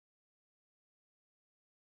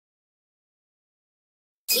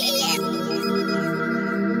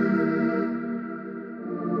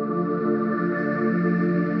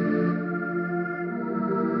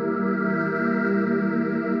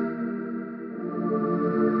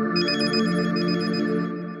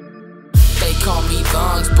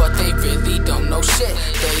lungs, but they really don't know shit.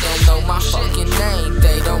 They don't know my fucking name,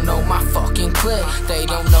 they don't know my fucking clip. They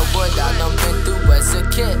don't know what I done been through as a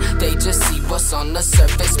kid. They just see what's on the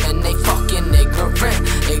surface, man, they fucking ignorant.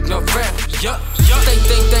 They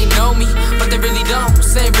think they know me, but they really don't.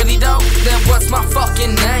 Say really don't, then what's my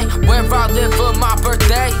fucking name? Where I live for my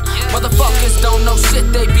birthday? Motherfuckers don't know shit,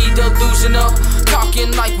 they be delusional.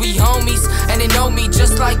 Talking like we homies, and they know me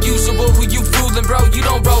just like usual. Who you fooling, bro? You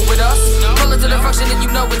don't roll with us. Pull up to the function and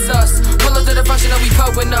you know it's us. Pull up to the function and we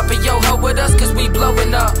pulling up. And yo, ho with us, cause we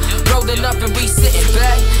blowing up. Rolling up and we sitting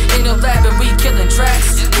back in the lab and we killing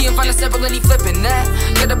tracks. He and find a sample and he flipping that.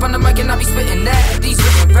 Get up on the mic and I be spitting that. These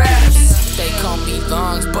written raps. They call me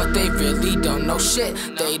lungs, but they really don't know shit.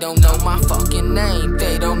 They don't know my fucking name,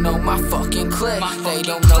 they don't know my fucking clip. They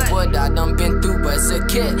don't know what I done been through as a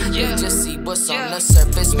kid. They just see what's on the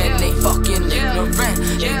surface, man, they fucking ignorant.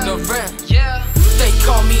 They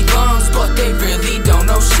call me lungs, but they really don't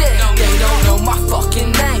know shit. They don't know my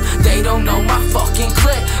fucking name, they don't know my fucking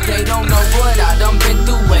clip. They don't know